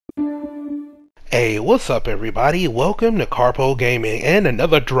Hey, what's up everybody? Welcome to Karpo Gaming and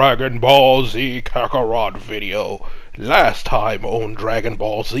another Dragon Ball Z Kakarot video. Last time on Dragon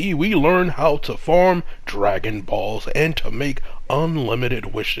Ball Z, we learned how to farm Dragon Balls and to make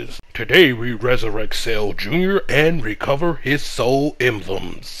unlimited wishes. Today we resurrect Cell Jr. and recover his soul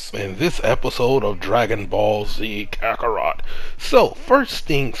emblems in this episode of Dragon Ball Z Kakarot. So, first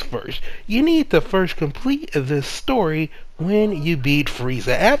things first, you need to first complete this story when you beat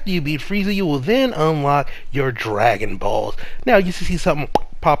Frieza. After you beat Frieza, you will then unlock your Dragon Balls. Now, you see something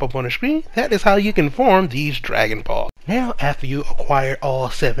pop up on the screen. That is how you can form these Dragon Balls. Now, after you acquire all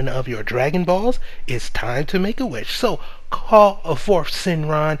 7 of your Dragon Balls, it's time to make a wish. So, call forth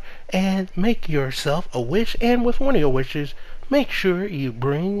Sinron and make yourself a wish. And with one of your wishes, make sure you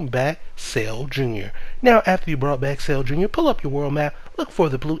bring back Cell Jr. Now, after you brought back Cell Jr., pull up your world map, look for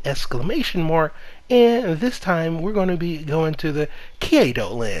the blue exclamation mark, and this time we're going to be going to the Kyoto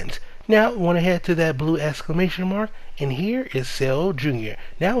lands. Now, we want to head to that blue exclamation mark, and here is Cell Jr.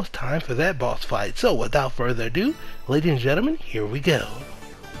 Now it's time for that boss fight. So, without further ado, ladies and gentlemen, here we go.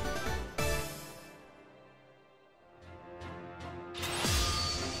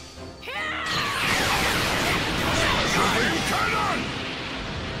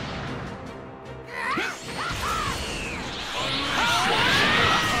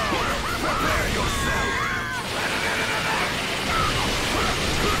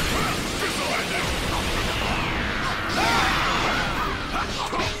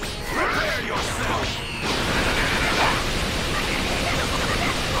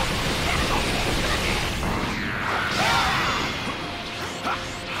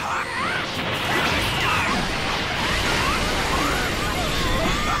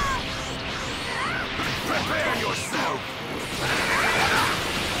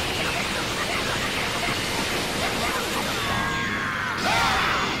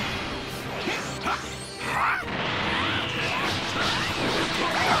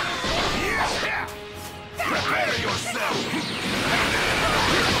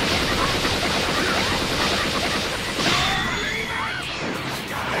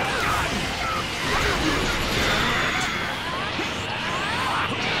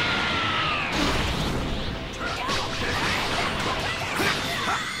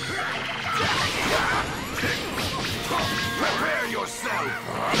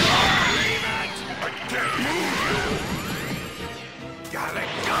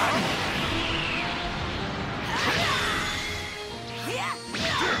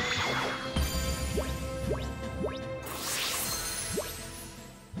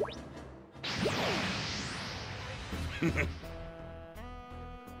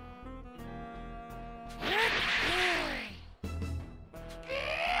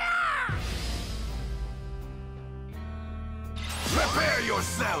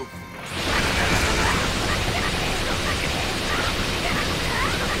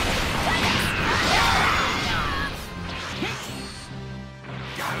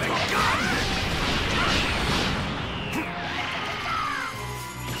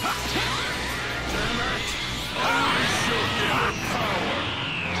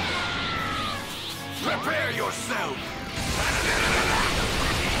 Prepare yourself! Prepare yourself!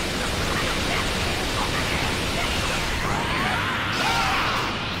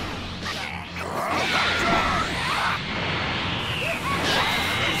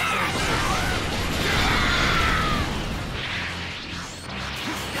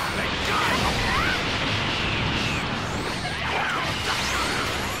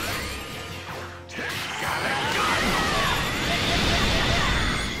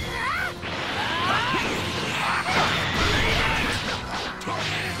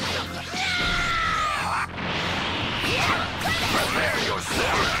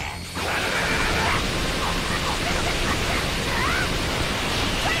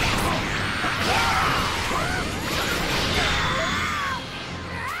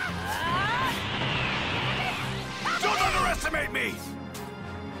 Me!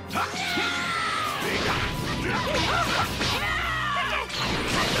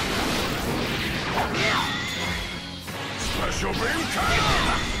 Special beam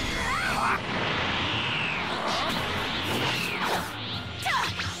cannon!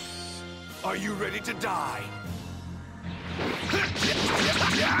 Are you ready to die?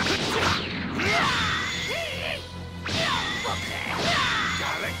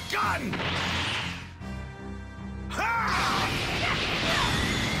 Gallic gun!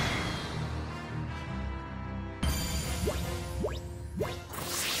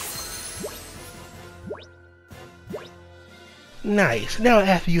 Nice. Now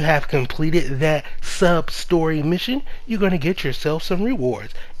after you have completed that sub-story mission, you're going to get yourself some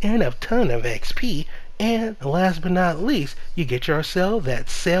rewards. and a ton of XP. And last but not least, you get yourself that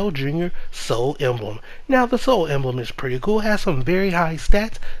Cell Junior Soul Emblem. Now the Soul Emblem is pretty cool, has some very high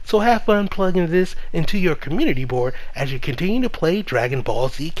stats, so have fun plugging this into your community board as you continue to play Dragon Ball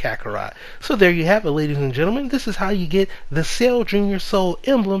Z Kakarot. So there you have it, ladies and gentlemen. This is how you get the Cell Junior Soul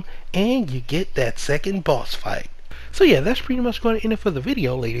Emblem, and you get that second boss fight. So yeah, that's pretty much going to end it for the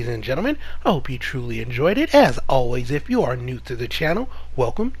video, ladies and gentlemen. I hope you truly enjoyed it. As always, if you are new to the channel,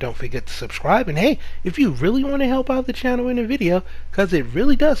 welcome. Don't forget to subscribe. And hey, if you really want to help out the channel in the video, because it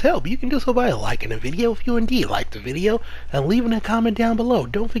really does help, you can do so by liking the video if you indeed like the video, and leaving a comment down below.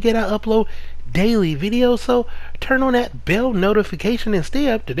 Don't forget I upload daily videos, so turn on that bell notification and stay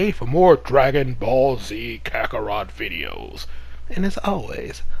up to date for more Dragon Ball Z Kakarot videos. And as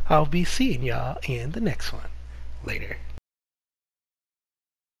always, I'll be seeing y'all in the next one. Later.